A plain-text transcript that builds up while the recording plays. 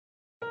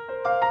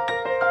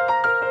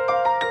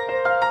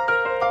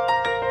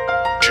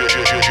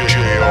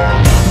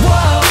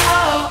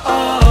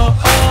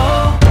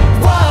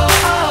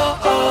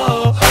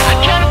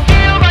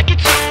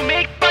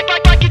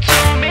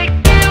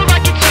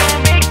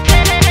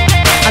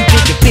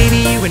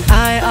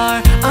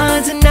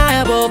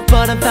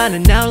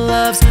and now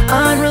love's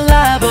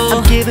unreliable.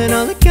 I'm giving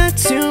all I got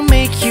to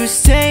make you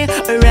stay,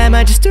 or am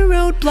I just a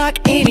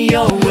roadblock in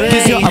your way?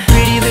 Cause you're a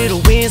pretty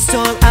little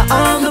windstorm out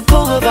on the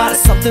boulevard,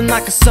 something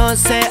like a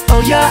sunset.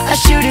 Oh you're a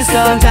shooting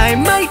star, and I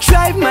might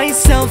drive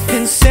myself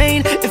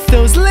insane if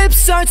those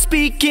lips aren't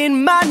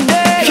speaking my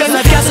name. Cause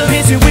I've got some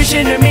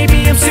intuition, or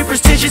maybe I'm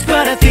superstitious,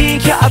 but I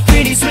think you're a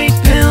pretty sweet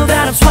pill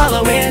that I'm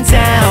swallowing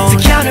down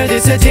to counter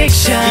this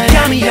addiction. You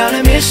got me on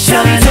a mission.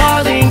 Tell me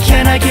darling,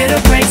 can I get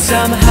a break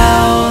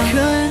somehow?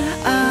 Could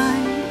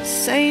I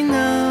say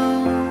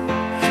no?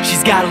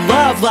 She's got a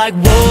love like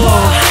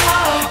whoa,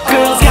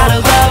 girls got a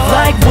love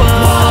like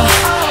whoa.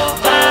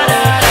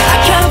 I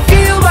kinda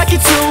feel like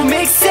it don't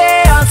make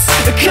sense,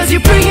 cause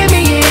you're bringing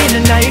me in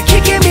and now you're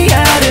kicking me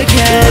out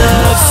again.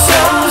 Love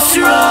so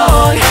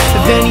strong,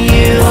 then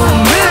you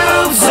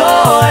moves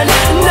on,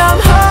 and I'm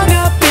hung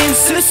up in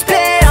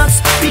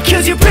suspense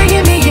because you're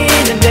bringing me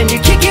in and then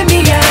you're kicking me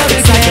out again.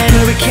 It's like a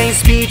hurricane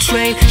speed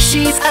train,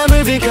 she's a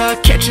moving car,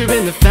 catch her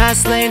in the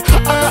fast lane.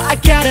 Oh, I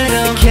gotta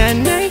know,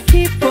 can I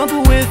keep up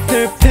with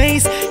her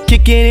pace?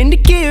 Kicking into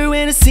gear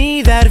when I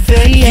see that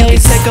face. You can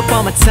take up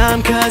all my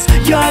time cause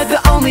you're the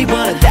only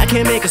one that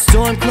can make a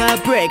storm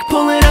cloud break,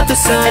 pulling out the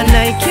sun. And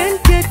I can't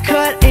get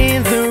caught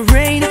in the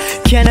rain,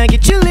 can I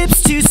get your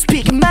lips to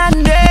speak my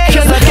name?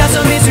 Cause I've got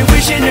some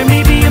intuition, or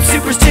maybe I'm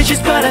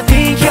superstitious, but I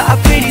think you're a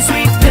pretty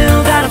sweet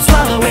pill that I'm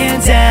swallowing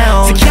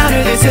down to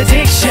counter this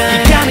addiction.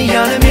 You got me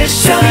on a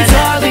mission. Tell me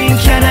darling,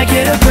 can I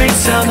get a break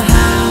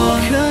somehow?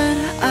 Could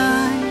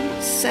I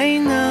say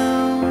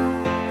no?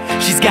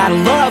 She's got a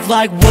love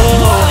like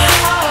whoa,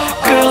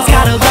 girls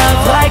got a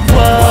love like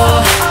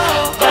whoa.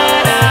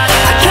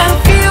 I kinda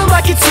feel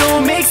like it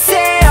don't make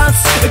sense,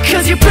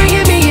 cause you're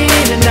bringing me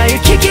in and now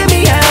you're kicking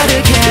me out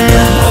again.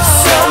 Love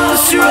so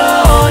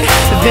strong,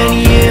 then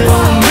you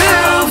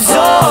moves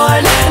on,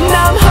 and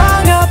I'm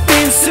hung up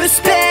in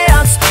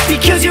suspense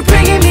because you're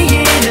bringing me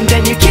in and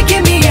then you're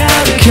kicking me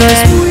out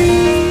again. Cause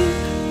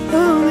we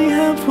only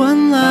have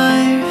one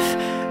life,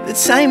 the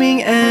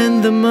timing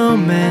and the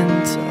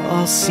moment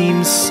all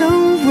seem so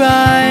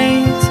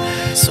right.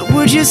 So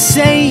would you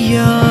say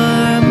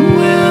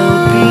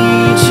will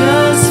be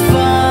just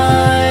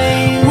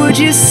fine? Would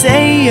you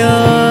say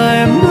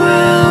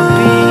will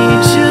be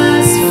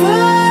just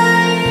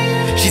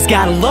fine? She's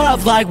got a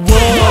love like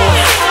whoa,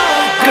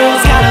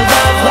 girls got a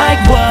love like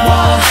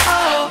whoa.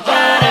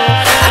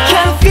 I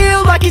kinda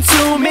feel like it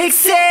don't make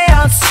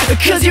sense,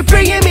 cause you're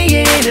bringing me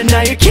in and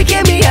now you're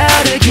kicking me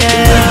out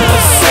again.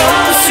 Love so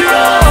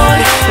strong,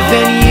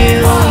 then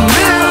you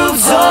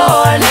moves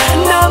on,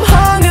 and I'm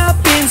hung up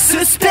in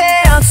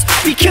suspense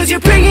because you're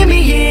bringing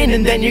me in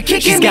and then you're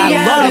kicking me out again. She's got a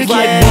love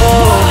like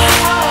whoa,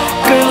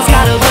 girls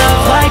got a love